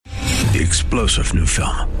The explosive new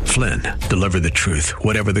film, Flynn, deliver the truth,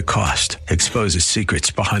 whatever the cost. Exposes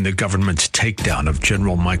secrets behind the government's takedown of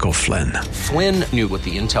General Michael Flynn. Flynn knew what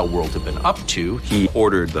the intel world had been up to. He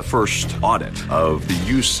ordered the first audit of the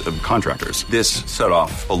use of contractors. This set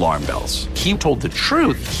off alarm bells. He told the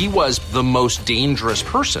truth. He was the most dangerous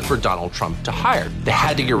person for Donald Trump to hire. They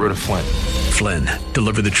had to get rid of Flynn. Flynn,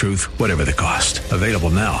 deliver the truth, whatever the cost. Available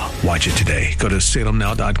now. Watch it today. Go to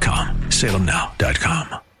salemnow.com.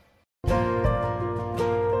 salemnow.com.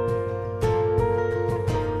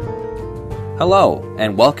 Hello,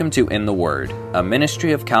 and welcome to In the Word, a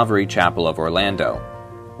ministry of Calvary Chapel of Orlando.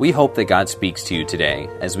 We hope that God speaks to you today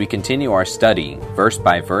as we continue our study, verse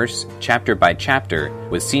by verse, chapter by chapter,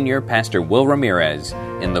 with Senior Pastor Will Ramirez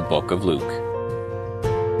in the book of Luke.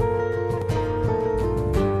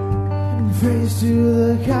 Praise to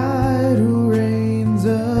the God who reigns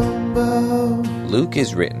above. Luke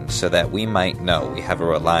is written so that we might know we have a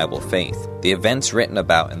reliable faith. The events written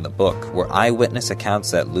about in the book were eyewitness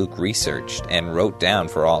accounts that Luke researched and wrote down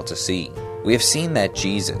for all to see. We have seen that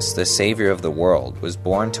Jesus, the Savior of the world, was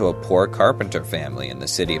born to a poor carpenter family in the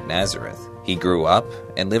city of Nazareth. He grew up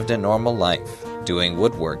and lived a normal life, doing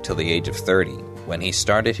woodwork till the age of 30, when he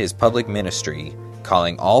started his public ministry,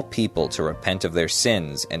 calling all people to repent of their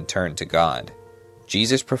sins and turn to God.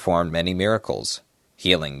 Jesus performed many miracles,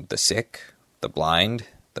 healing the sick, the blind,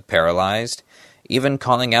 the paralyzed, even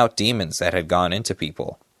calling out demons that had gone into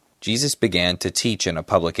people. Jesus began to teach in a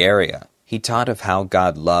public area. He taught of how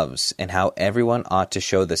God loves and how everyone ought to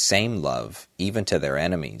show the same love, even to their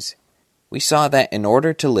enemies. We saw that in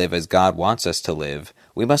order to live as God wants us to live,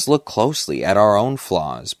 we must look closely at our own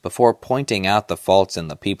flaws before pointing out the faults in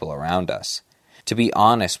the people around us, to be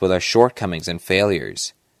honest with our shortcomings and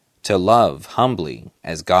failures, to love humbly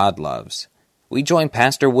as God loves. We join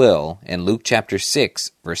Pastor Will in Luke chapter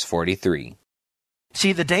 6, verse 43.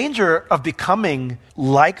 See, the danger of becoming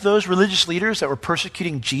like those religious leaders that were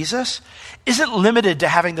persecuting Jesus isn't limited to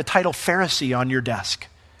having the title Pharisee on your desk.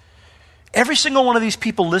 Every single one of these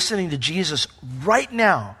people listening to Jesus right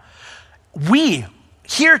now, we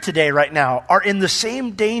here today right now are in the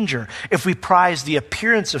same danger if we prize the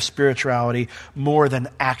appearance of spirituality more than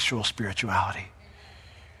actual spirituality.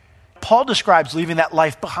 Paul describes leaving that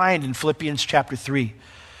life behind in Philippians chapter 3.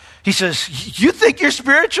 He says, you think you're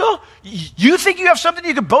spiritual? You think you have something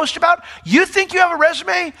you can boast about? You think you have a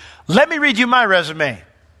resume? Let me read you my resume.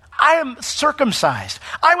 I am circumcised.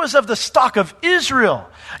 I was of the stock of Israel.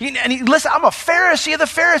 Listen, I'm a Pharisee of the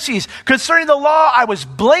Pharisees. Concerning the law, I was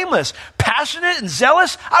blameless, passionate, and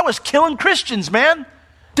zealous. I was killing Christians, man.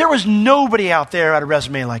 There was nobody out there who had a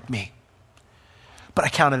resume like me. But I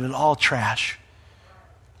counted it all trash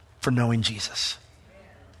for knowing Jesus.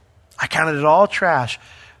 I counted it all trash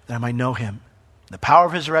that I might know him, the power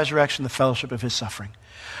of his resurrection, the fellowship of his suffering.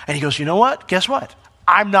 And he goes, you know what? Guess what?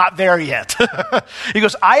 I'm not there yet. He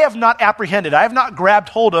goes, I have not apprehended. I have not grabbed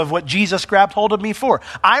hold of what Jesus grabbed hold of me for.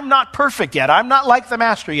 I'm not perfect yet. I'm not like the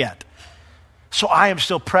master yet. So I am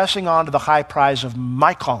still pressing on to the high prize of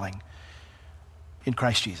my calling in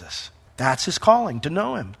Christ Jesus. That's his calling, to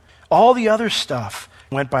know him. All the other stuff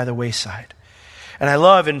went by the wayside. And I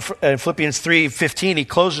love in Philippians 3:15, he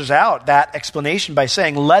closes out that explanation by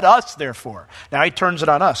saying, let us therefore. Now he turns it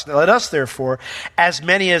on us. Let us therefore, as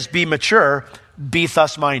many as be mature, be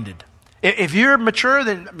thus minded. If you're mature,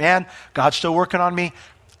 then man, God's still working on me.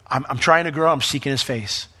 I'm trying to grow. I'm seeking his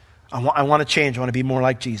face. I want to change. I want to be more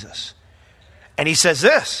like Jesus. And he says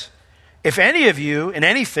this, if any of you in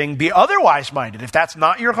anything be otherwise minded, if that's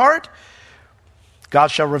not your heart, God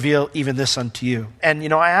shall reveal even this unto you. And,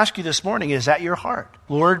 I ask you this morning, is that your heart?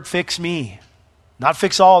 Lord, fix me. Not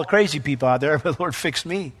fix all the crazy people out there, but Lord, fix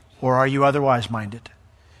me. Or are you otherwise minded?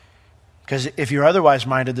 Because if you're otherwise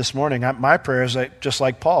minded this morning, my prayer is that, just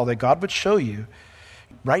like Paul, that God would show you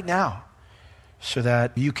right now so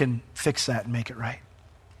that you can fix that and make it right.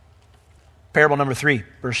 Parable number 3,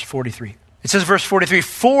 verse 43. It says, verse 43,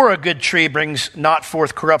 for a good tree brings not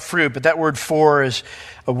forth corrupt fruit, but that word for is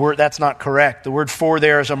a word that's not correct. The word for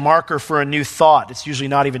there is a marker for a new thought. It's usually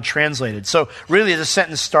not even translated. So really the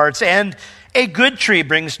sentence starts, and a good tree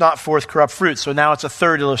brings not forth corrupt fruit. So now it's a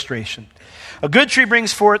third illustration. A good tree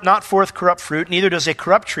brings forth not forth corrupt fruit, neither does a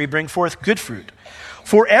corrupt tree bring forth good fruit.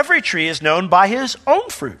 For every tree is known by his own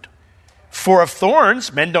fruit. For of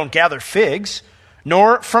thorns men don't gather figs,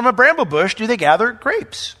 nor from a bramble bush do they gather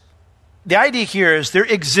grapes. The idea here is there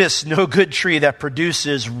exists no good tree that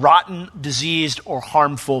produces rotten, diseased, or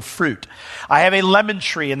harmful fruit. I have a lemon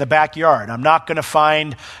tree in the backyard. I'm not going to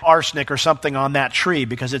find arsenic or something on that tree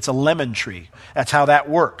because it's a lemon tree. That's how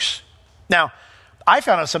that works. Now, I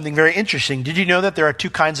found out something very interesting. Did you know that there are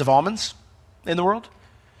two kinds of almonds in the world?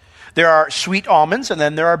 There are sweet almonds, and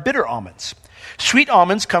then there are bitter almonds. Sweet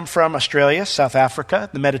almonds come from Australia, South Africa,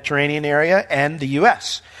 the Mediterranean area, and the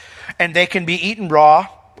U.S. And they can be eaten raw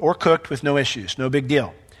or cooked with no issues, no big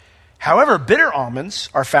deal. However, bitter almonds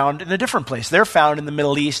are found in a different place. They're found in the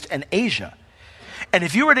Middle East and Asia. And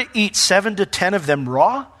if you were to eat 7 to 10 of them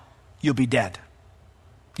raw, you'll be dead.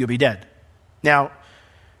 You'll be dead. Now,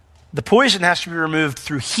 the poison has to be removed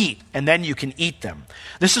through heat, and then you can eat them.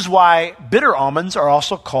 This is why bitter almonds are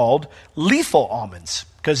also called lethal almonds,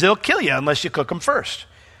 because they'll kill you unless you cook them first.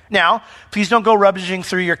 Now, please don't go rummaging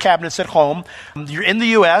through your cabinets at home. You're in the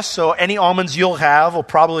U.S., so any almonds you'll have will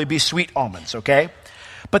probably be sweet almonds, okay?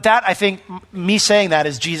 But that, I think, me saying that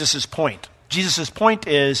is Jesus' point. Jesus' point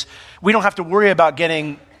is we don't have to worry about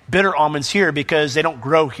getting bitter almonds here because they don't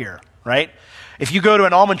grow here, right? If you go to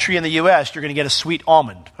an almond tree in the U.S., you're going to get a sweet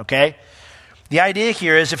almond, okay? The idea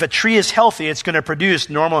here is if a tree is healthy, it's going to produce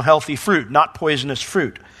normal, healthy fruit, not poisonous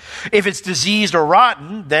fruit. If it's diseased or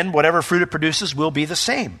rotten, then whatever fruit it produces will be the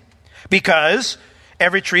same. Because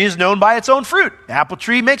every tree is known by its own fruit. Apple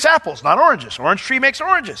tree makes apples, not oranges. Orange tree makes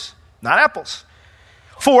oranges, not apples.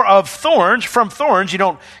 From thorns, you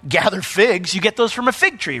don't gather figs. You get those from a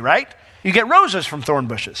fig tree, right? You get roses from thorn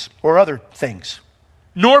bushes or other things.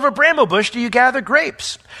 Nor of a bramble bush do you gather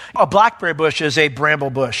grapes. A blackberry bush is a bramble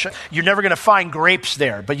bush. You're never going to find grapes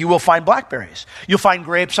there, but you will find blackberries. You'll find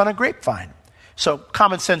grapes on a grapevine. So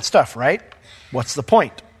common sense stuff, right? What's the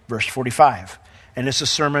point? Verse 45. And it's a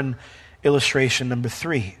sermon illustration number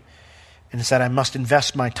 3. And it's that I must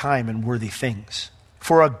invest my time in worthy things.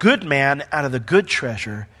 For a good man out of the good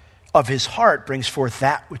treasure of his heart brings forth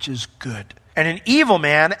that which is good. And an evil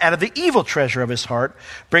man out of the evil treasure of his heart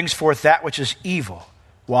brings forth that which is evil.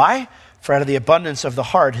 Why? For out of the abundance of the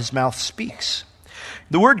heart his mouth speaks.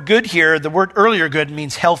 The word good here, the word earlier good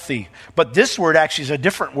means healthy. But this word actually is a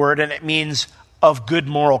different word, and it means of good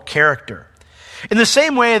moral character. In the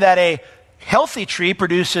same way that a healthy tree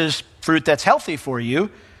produces fruit that's healthy for you,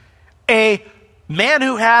 a man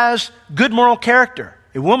who has good moral character,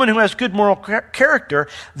 a woman who has good moral character,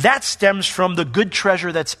 that stems from the good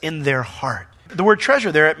treasure that's in their heart. The word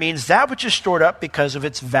treasure there, it means that which is stored up because of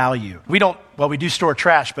its value. We do store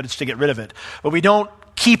trash, but it's to get rid of it. But we don't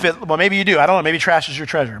keep it. Well, maybe you do. I don't know. Maybe trash is your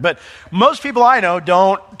treasure. But most people I know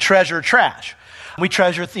don't treasure trash. We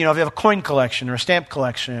treasure, if you have a coin collection or a stamp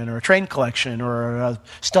collection or a train collection or a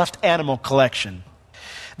stuffed animal collection.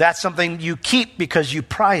 That's something you keep because you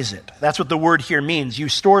prize it. That's what the word here means. You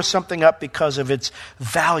store something up because of its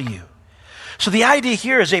value. So the idea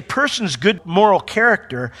here is a person's good moral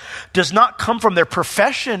character does not come from their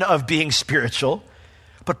profession of being spiritual,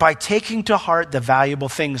 but by taking to heart the valuable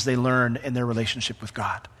things they learn in their relationship with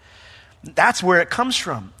God. That's where it comes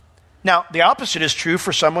from. Now, the opposite is true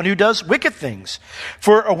for someone who does wicked things.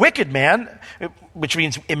 For a wicked man, which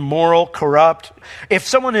means immoral, corrupt, if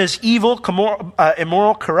someone is evil,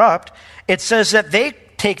 immoral, corrupt, it says that they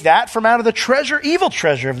take that from out of the evil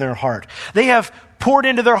treasure of their heart. They have poured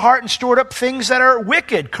into their heart and stored up things that are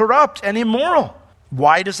wicked, corrupt, and immoral.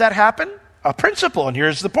 Why does that happen? A principle, and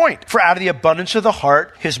here's the point. For out of the abundance of the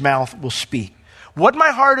heart, his mouth will speak. What my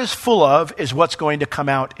heart is full of is what's going to come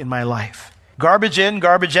out in my life. Garbage in,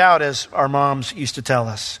 garbage out, as our moms used to tell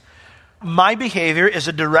us. My behavior is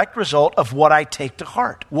a direct result of what I take to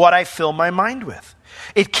heart, what I fill my mind with.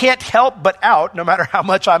 It can't help but out, no matter how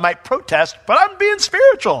much I might protest, but I'm being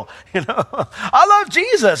spiritual. I love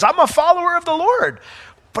Jesus. I'm a follower of the Lord.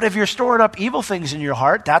 But if you're storing up evil things in your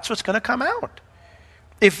heart, that's what's going to come out.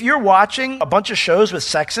 If you're watching a bunch of shows with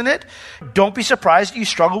sex in it, don't be surprised that you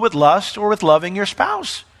struggle with lust or with loving your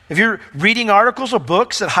spouse. If you're reading articles or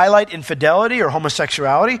books that highlight infidelity or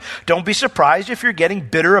homosexuality, don't be surprised if you're getting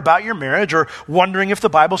bitter about your marriage or wondering if the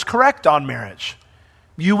Bible's correct on marriage.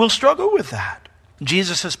 You will struggle with that.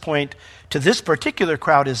 Jesus' point to this particular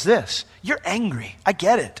crowd is this: you're angry, I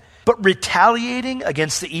get it, but retaliating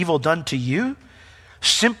against the evil done to you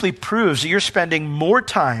simply proves that you're spending more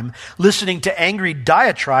time listening to angry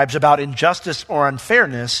diatribes about injustice or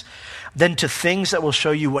unfairness than to things that will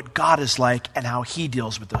show you what God is like and how he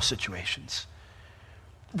deals with those situations.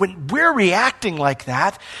 When we're reacting like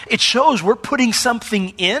that, it shows we're putting something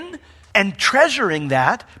in and treasuring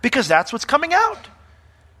that because that's what's coming out.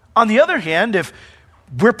 On the other hand, if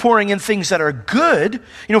we're pouring in things that are good,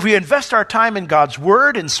 if we invest our time in God's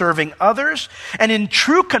word, in serving others, and in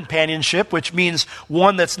true companionship, which means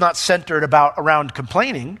one that's not centered around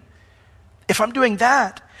complaining, if I'm doing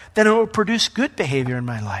that, then it will produce good behavior in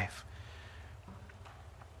my life.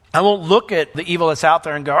 I won't look at the evil that's out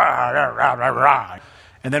there and go, rah, rah, rah, rah, rah,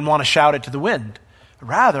 and then want to shout it to the wind.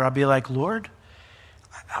 Rather, I'll be like, Lord,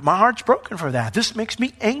 my heart's broken for that. This makes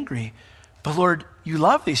me angry. But Lord, you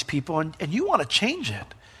love these people and you want to change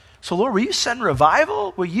it. So Lord, will you send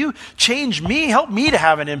revival? Will you change me? Help me to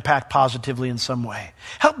have an impact positively in some way.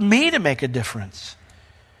 Help me to make a difference.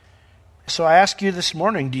 So I ask you this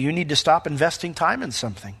morning, do you need to stop investing time in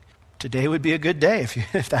something? Today would be a good day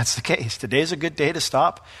if that's the case. Today's a good day to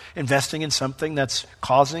stop investing in something that's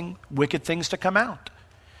causing wicked things to come out.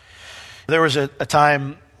 There was a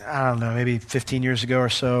time, I don't know, maybe 15 years ago or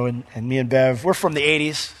so, and me and Bev, we're from the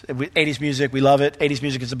 80s. 80s music, we love it. 80s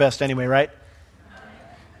music is the best anyway, right?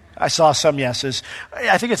 I saw some yeses.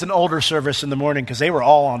 I think it's an older service in the morning because they were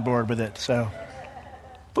all on board with it, so...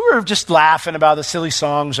 But we were just laughing about the silly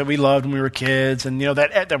songs that we loved when we were kids, and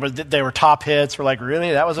they were top hits. We're like,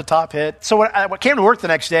 really? That was a top hit? So what came to work the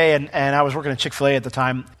next day, and I was working at Chick-fil-A at the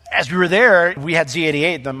time. As we were there, we had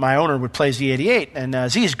Z88. My owner would play Z88, and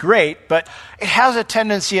Z is great, but it has a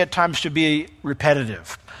tendency at times to be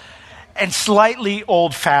repetitive and slightly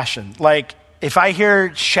old-fashioned. Like, if I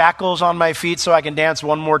hear shackles on my feet so I can dance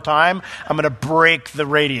one more time, I'm going to break the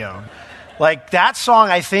radio. Like, that song,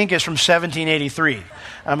 I think, is from 1783.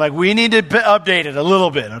 I'm like, we need to update it a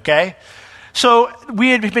little bit, okay? So we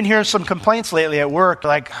had been hearing some complaints lately at work,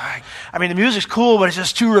 like, I mean, the music's cool, but it's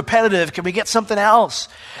just too repetitive. Can we get something else?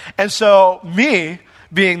 And so me,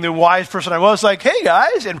 being the wise person I was, like, hey,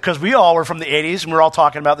 guys, and because we all were from the 80s, and we're all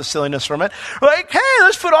talking about the silliness from it, we're like, hey,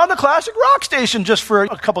 let's put on the classic rock station just for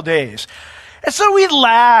a couple days. And so we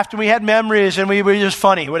laughed, and we had memories, and we were just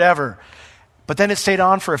funny, whatever. But then it stayed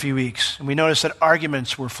on for a few weeks, and we noticed that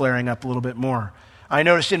arguments were flaring up a little bit more. I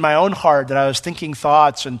noticed in my own heart that I was thinking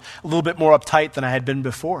thoughts and a little bit more uptight than I had been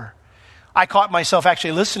before. I caught myself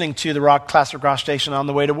actually listening to the classic rock station on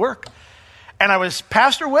the way to work. And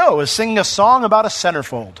Pastor Will was singing a song about a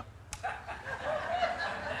centerfold.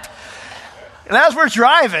 And as we're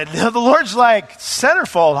driving, the Lord's like,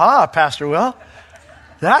 centerfold, huh, Pastor Will?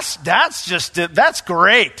 That's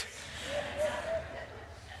great.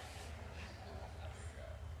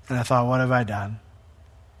 And I thought, what have I done?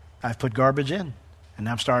 I've put garbage in. And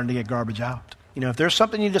now I'm starting to get garbage out. You know, if there's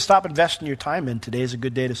something you need to stop investing your time in, today is a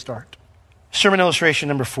good day to start. Sermon illustration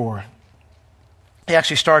number 4. He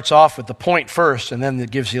actually starts off with the point first, and then it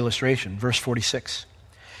gives the illustration. Verse 46.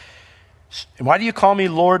 And why do you call me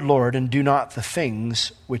Lord, Lord, and do not the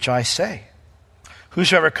things which I say?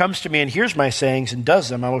 Whosoever comes to me and hears my sayings and does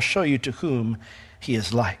them, I will show you to whom he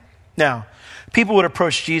is like. Now, people would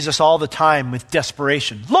approach Jesus all the time with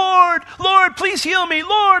desperation. Lord, Lord, please heal me.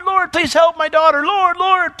 Lord, Lord, please help my daughter. Lord,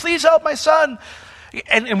 Lord, please help my son.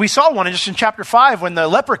 And we saw one just in chapter 5 when the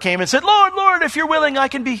leper came and said, Lord, Lord, if you're willing, I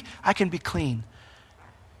can be clean.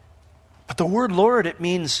 But the word Lord, it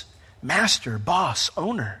means master, boss,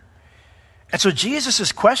 owner. And so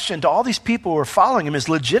Jesus' question to all these people who are following him is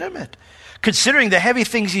legitimate, considering the heavy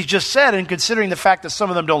things he's just said and considering the fact that some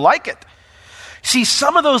of them don't like it. See,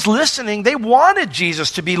 some of those listening, they wanted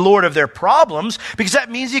Jesus to be Lord of their problems because that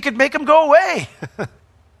means he could make them go away.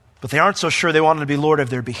 But they aren't so sure they want him to be Lord of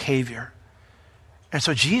their behavior. And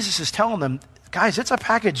so Jesus is telling them, guys, it's a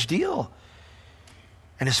package deal.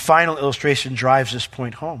 And his final illustration drives this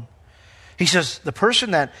point home. He says, the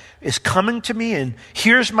person that is coming to me and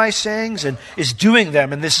hears my sayings and is doing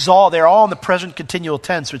them, and they're all in the present continual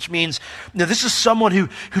tense, which means this is someone who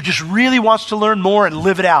just really wants to learn more and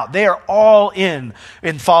live it out. They are all in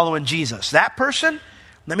following Jesus. That person,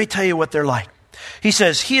 let me tell you what they're like. He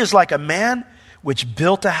says, he is like a man which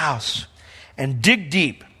built a house and digged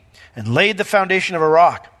deep and laid the foundation of a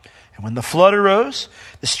rock. And when the flood arose,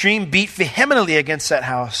 the stream beat vehemently against that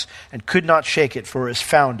house and could not shake it, for it was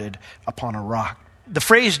founded upon a rock. The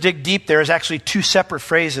phrase dig deep there is actually 2 separate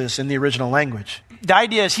phrases in the original language. The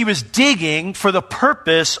idea is he was digging for the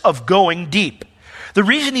purpose of going deep. The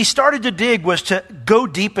reason he started to dig was to go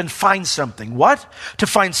deep and find something. What? To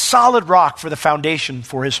find solid rock for the foundation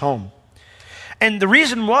for his home. And the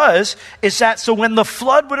reason is that so when the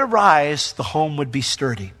flood would arise, the home would be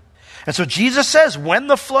sturdy. And so Jesus says, when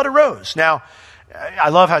the flood arose. Now, I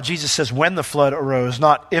love how Jesus says when the flood arose,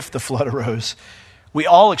 not if the flood arose. We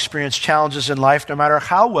all experience challenges in life no matter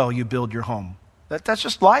how well you build your home. That's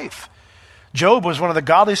just life. Job was one of the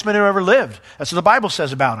godliest men who ever lived. That's what the Bible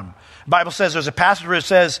says about him. The Bible says, there's a passage where it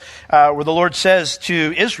says, where the Lord says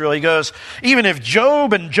to Israel, he goes, even if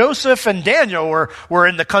Job and Joseph and Daniel were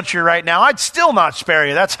in the country right now, I'd still not spare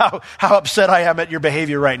you. That's how upset I am at your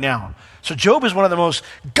behavior right now. So Job is one of the most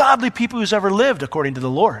godly people who's ever lived, according to the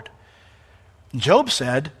Lord. And Job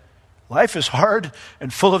said, life is hard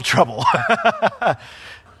and full of trouble.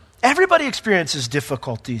 Everybody experiences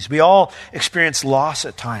difficulties. We all experience loss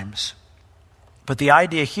at times. But the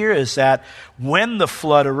idea here is that when the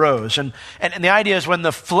flood arose, and the idea is when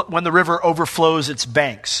the river overflows its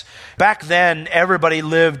banks. Back then, everybody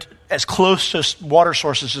lived as close to water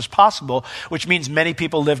sources as possible, which means many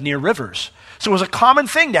people lived near rivers. So it was a common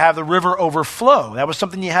thing to have the river overflow. That was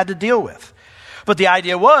something you had to deal with. But the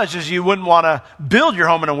idea is you wouldn't want to build your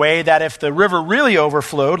home in a way that if the river really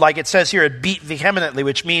overflowed, like it says here, it beat vehemently,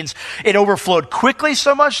 which means it overflowed quickly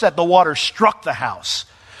so much that the water struck the house.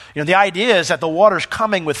 The idea is that the water's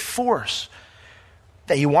coming with force,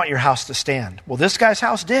 that you want your house to stand. Well, this guy's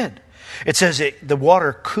house did. It says the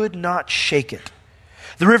water could not shake it.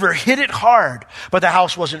 The river hit it hard, but the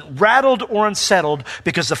house wasn't rattled or unsettled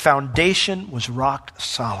because the foundation was rock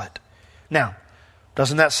solid. Now,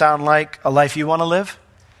 doesn't that sound like a life you want to live?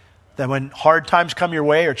 That when hard times come your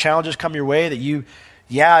way or challenges come your way, that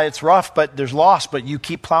it's rough, but there's loss, but you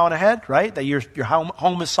keep plowing ahead, right? That your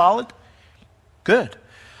home is solid? Good.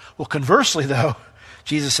 Well, conversely, though,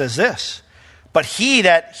 Jesus says this, but he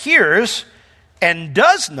that hears and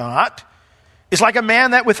does not is like a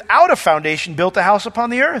man that without a foundation built a house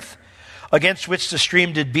upon the earth, against which the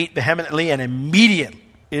stream did beat vehemently, and immediately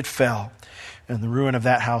it fell, and the ruin of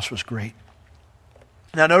that house was great.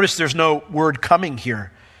 Now notice there's no word coming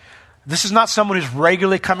here. This is not someone who's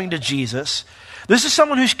regularly coming to Jesus. This is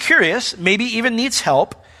someone who's curious, maybe even needs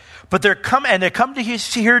help, but they come to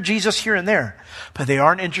hear Jesus here and there. But they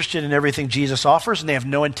aren't interested in everything Jesus offers, and they have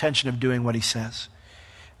no intention of doing what he says.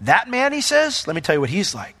 That man, he says, let me tell you what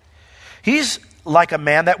he's like. He's like a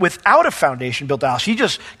man that without a foundation built a house. He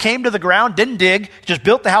just came to the ground, didn't dig, just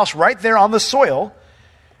built the house right there on the soil.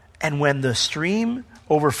 And when the stream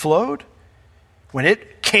overflowed, when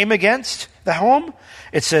it came against the home,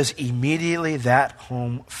 it says immediately that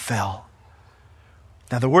home fell.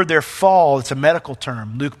 Now the word there, fall, it's a medical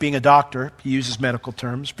term. Luke being a doctor, he uses medical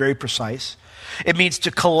terms, very precise. It means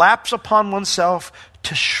to collapse upon oneself,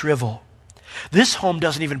 to shrivel. This home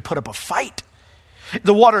doesn't even put up a fight.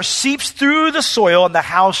 The water seeps through the soil and the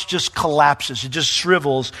house just collapses. It just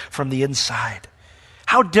shrivels from the inside.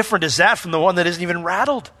 How different is that from the one that isn't even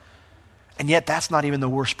rattled? And yet that's not even the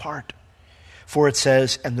worst part. For it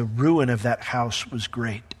says, and the ruin of that house was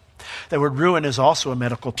great. That word ruin is also a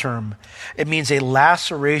medical term. It means a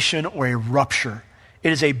laceration or a rupture.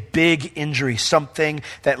 It is a big injury, something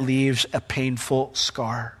that leaves a painful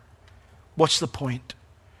scar. What's the point?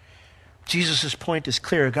 Jesus' point is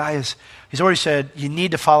clear. He's already said, you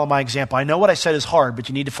need to follow my example. I know what I said is hard, but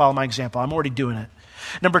you need to follow my example. I'm already doing it.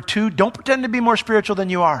 Number 2, don't pretend to be more spiritual than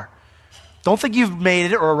you are. Don't think you've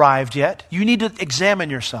made it or arrived yet. You need to examine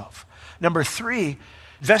yourself. Number 3,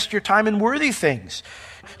 invest your time in worthy things.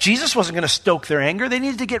 Jesus wasn't going to stoke their anger. They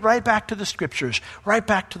needed to get right back to the scriptures, right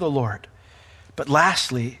back to the Lord. But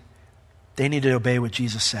lastly, they need to obey what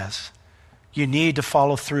Jesus says. You need to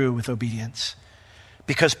follow through with obedience.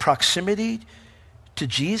 Because proximity to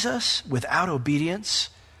Jesus without obedience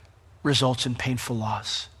results in painful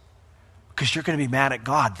loss. Because you're going to be mad at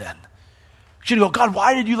God then. You're going to go, God,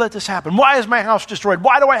 why did you let this happen? Why is my house destroyed?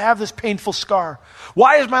 Why do I have this painful scar?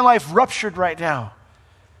 Why is my life ruptured right now?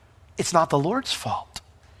 It's not the Lord's fault.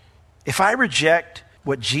 If I reject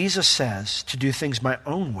what Jesus says to do things my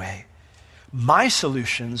own way, my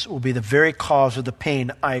solutions will be the very cause of the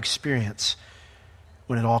pain I experience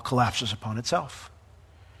when it all collapses upon itself.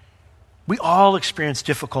 We all experience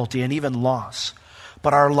difficulty and even loss,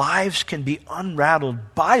 but our lives can be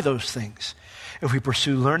unrattled by those things if we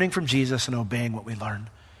pursue learning from Jesus and obeying what we learn.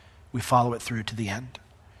 We follow it through to the end.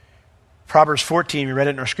 Proverbs 14, we read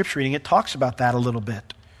it in our scripture reading, it talks about that a little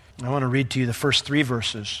bit. I want to read to you the first 3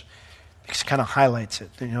 verses because it kind of highlights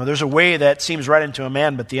it. There's a way that seems right unto a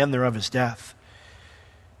man, but the end thereof is death.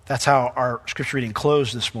 That's how our scripture reading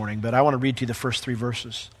closed this morning, but I want to read to you the first 3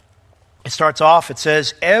 verses. It starts off, it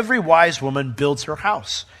says, every wise woman builds her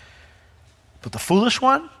house, but the foolish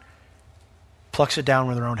one plucks it down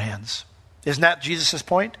with her own hands. Isn't that Jesus'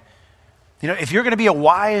 point? If you're going to be a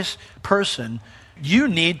wise person, you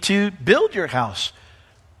need to build your house.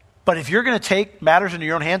 But if you're going to take matters into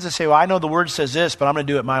your own hands and say, well, I know the word says this, but I'm going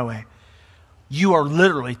to do it my way, you are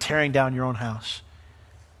literally tearing down your own house.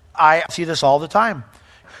 I see this all the time,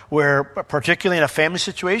 where particularly in a family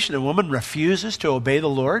situation, a woman refuses to obey the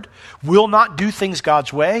Lord, will not do things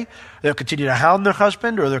God's way. They'll continue to hound their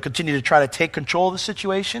husband, or they'll continue to try to take control of the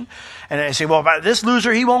situation. And they say, well, this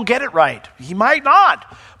loser, he won't get it right. He might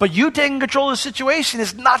not. But you taking control of the situation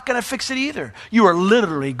is not going to fix it either. You are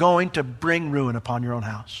literally going to bring ruin upon your own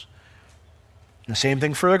house. The same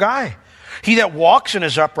thing for a guy. He that walks in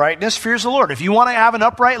his uprightness fears the Lord. If you want to have an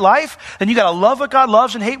upright life, then you got to love what God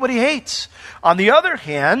loves and hate what he hates. On the other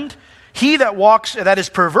hand, He that walks, that is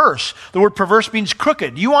perverse. The word perverse means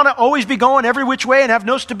crooked. You want to always be going every which way and have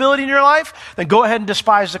no stability in your life? Then go ahead and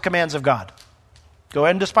despise the commands of God. Go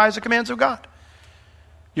ahead and despise the commands of God.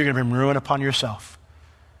 You're going to bring ruin upon yourself.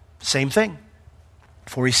 Same thing.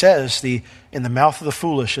 For he says, in the mouth of the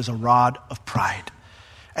foolish is a rod of pride.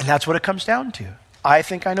 And that's what it comes down to. I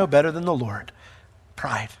think I know better than the Lord.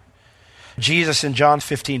 Pride. Jesus in John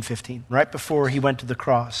 15:15, right before he went to the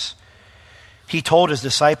cross, he told his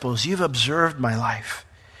disciples, you've observed my life.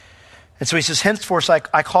 And so he says, henceforth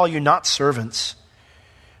I call you not servants,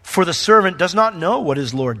 for the servant does not know what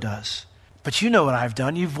his Lord does. But you know what I've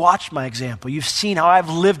done. You've watched my example. You've seen how I've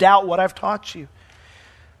lived out what I've taught you.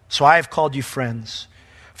 So I have called you friends.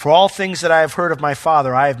 For all things that I have heard of my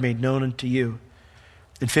Father, I have made known unto you.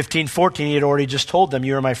 In 15:14, he had already just told them,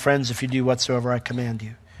 you are my friends if you do whatsoever I command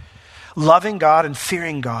you. Loving God and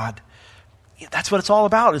fearing God. That's what it's all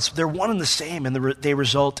about. They're one and the same, and they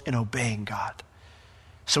result in obeying God.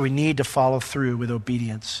 So we need to follow through with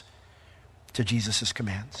obedience to Jesus'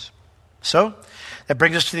 commands. So that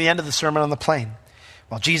brings us to the end of the Sermon on the Plain.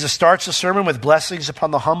 While Jesus starts the sermon with blessings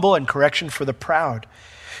upon the humble and correction for the proud,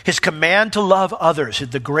 his command to love others is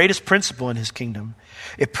the greatest principle in his kingdom.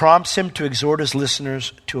 It prompts him to exhort his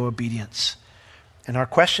listeners to obedience. And our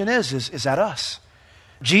question is that us?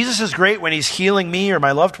 Jesus is great when he's healing me or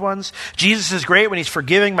my loved ones. Jesus is great when he's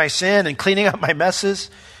forgiving my sin and cleaning up my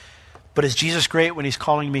messes. But is Jesus great when he's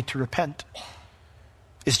calling me to repent?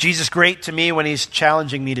 Is Jesus great to me when he's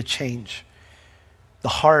challenging me to change? The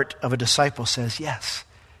heart of a disciple says, yes.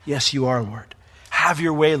 Yes, you are, Lord. Have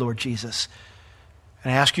your way, Lord Jesus.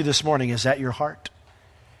 And I ask you this morning, is that your heart?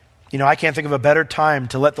 I can't think of a better time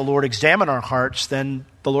to let the Lord examine our hearts than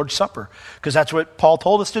the Lord's Supper, because that's what Paul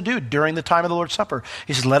told us to do during the time of the Lord's Supper.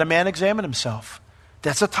 He says, let a man examine himself.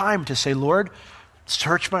 That's a time to say, Lord,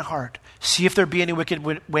 search my heart. See if there be any wicked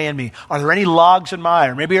way in me. Are there any logs in my eye,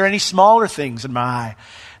 or maybe are any smaller things in my eye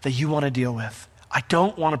that you want to deal with? I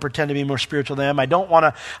don't want to pretend to be more spiritual than them. I don't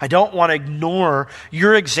want to ignore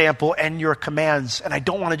your example and your commands, and I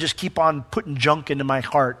don't want to just keep on putting junk into my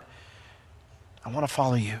heart. I want to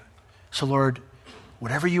follow you. So Lord,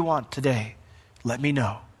 whatever you want today, let me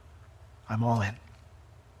know. I'm all in.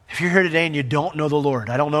 If you're here today and you don't know the Lord,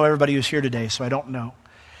 I don't know everybody who's here today, so I don't know.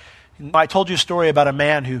 I told you a story about a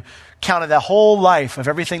man who counted that whole life of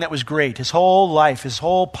everything that was great, his whole life, his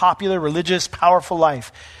whole popular, religious, powerful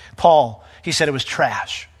life. Paul, he said it was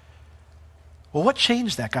trash. Well, what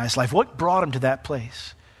changed that guy's life? What brought him to that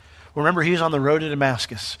place? Well, remember, he was on the road to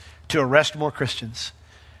Damascus to arrest more Christians.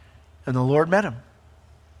 And the Lord met him.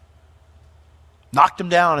 Knocked him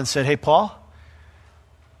down and said, hey, Paul,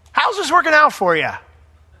 how's this working out for you?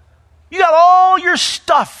 You got all your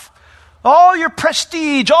stuff, all your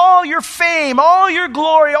prestige, all your fame, all your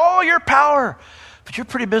glory, all your power, but you're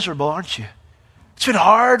pretty miserable, aren't you? It's been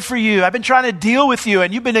hard for you. I've been trying to deal with you,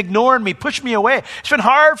 and you've been ignoring me, pushing me away. It's been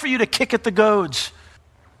hard for you to kick at the goads.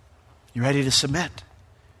 You ready to submit?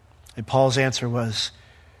 And Paul's answer was,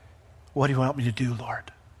 what do you want me to do,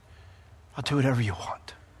 Lord? I'll do whatever you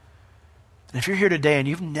want. And if you're here today and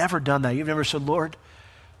you've never done that, you've never said, Lord,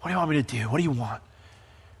 what do you want me to do? What do you want?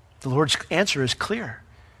 The Lord's answer is clear.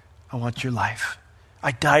 I want your life.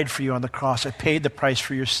 I died for you on the cross. I paid the price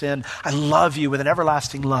for your sin. I love you with an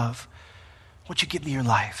everlasting love. Won't you give me your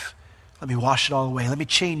life? Let me wash it all away. Let me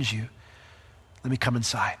change you. Let me come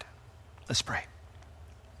inside. Let's pray.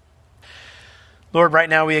 Lord, right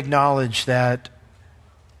now we acknowledge that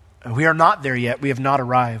we are not there yet. We have not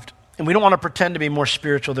arrived. And we don't want to pretend to be more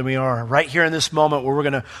spiritual than we are. Right here in this moment where we're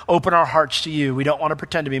going to open our hearts to you, we don't want to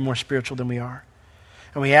pretend to be more spiritual than we are.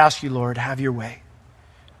 And we ask you, Lord, have your way.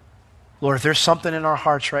 Lord, if there's something in our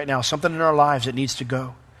hearts right now, something in our lives that needs to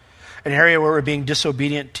go, an area where we're being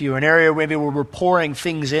disobedient to you, an area maybe where we're pouring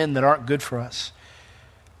things in that aren't good for us,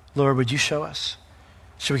 Lord, would you show us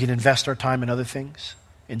so we can invest our time in other things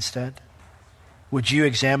instead? Would you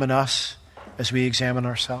examine us as we examine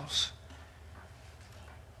ourselves?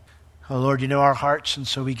 Oh, Lord, you know our hearts, and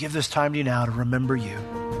so we give this time to you now to remember you.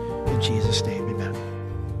 In Jesus' name, amen.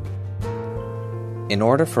 In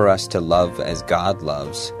order for us to love as God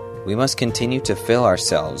loves, we must continue to fill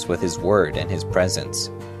ourselves with His Word and His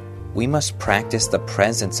presence. We must practice the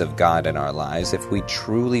presence of God in our lives if we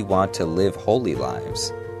truly want to live holy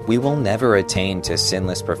lives. We will never attain to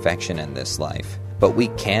sinless perfection in this life, but we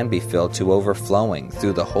can be filled to overflowing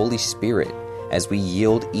through the Holy Spirit as we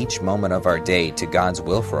yield each moment of our day to God's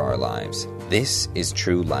will for our lives. This is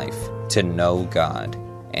true life, to know God.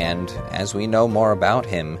 And as we know more about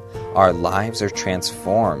Him, our lives are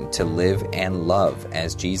transformed to live and love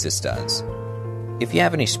as Jesus does. If you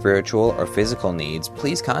have any spiritual or physical needs,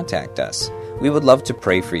 please contact us. We would love to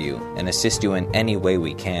pray for you and assist you in any way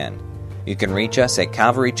we can. You can reach us at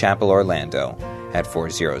Calvary Chapel Orlando at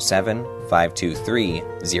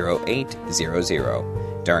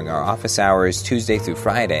 407-523-0800 during our office hours Tuesday through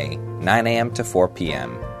Friday, 9 a.m. to 4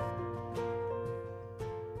 p.m.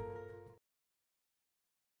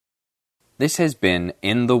 This has been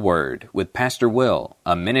In the Word with Pastor Will,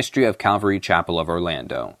 a ministry of Calvary Chapel of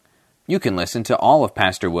Orlando. You can listen to all of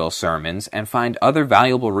Pastor Will's sermons and find other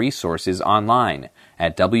valuable resources online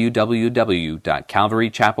at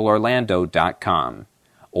www.calvarychapelorlando.com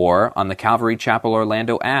or on the Calvary Chapel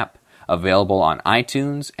Orlando app, available on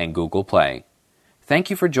iTunes and Google Play. Thank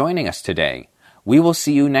you for joining us today. We will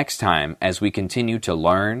see you next time as we continue to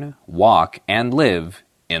learn, walk, and live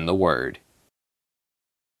in the Word.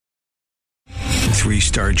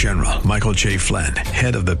 3-star General Michael J. Flynn,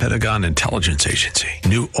 head of the Pentagon Intelligence Agency,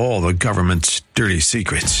 knew all the government's dirty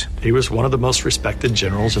secrets. He was one of the most respected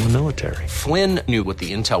generals in the military. Flynn knew what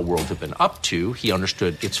the intel world had been up to. He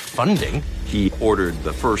understood its funding. He ordered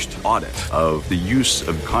the first audit of the use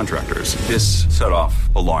of contractors. This set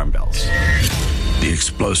off alarm bells. The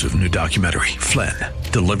explosive new documentary, Flynn,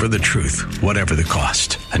 Deliver the Truth, Whatever the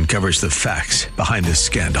Cost, uncovers the facts behind this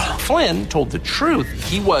scandal. Flynn told the truth.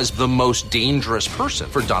 He was the most dangerous person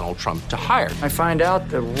for Donald Trump to hire. I find out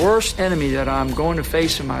the worst enemy that I'm going to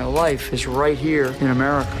face in my life is right here in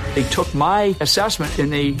America. They took my assessment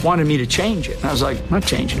and they wanted me to change it. And I was like, I'm not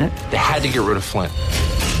changing it. They had to get rid of Flynn.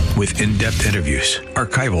 With in-depth interviews,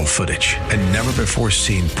 archival footage, and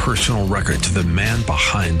never-before-seen personal records of the man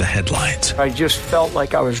behind the headlines. I just felt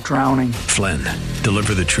like I was drowning. Flynn,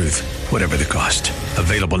 Deliver the Truth, Whatever the Cost.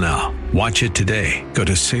 Available now. Watch it today. Go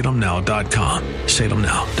to salemnow.com.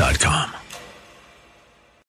 salemnow.com.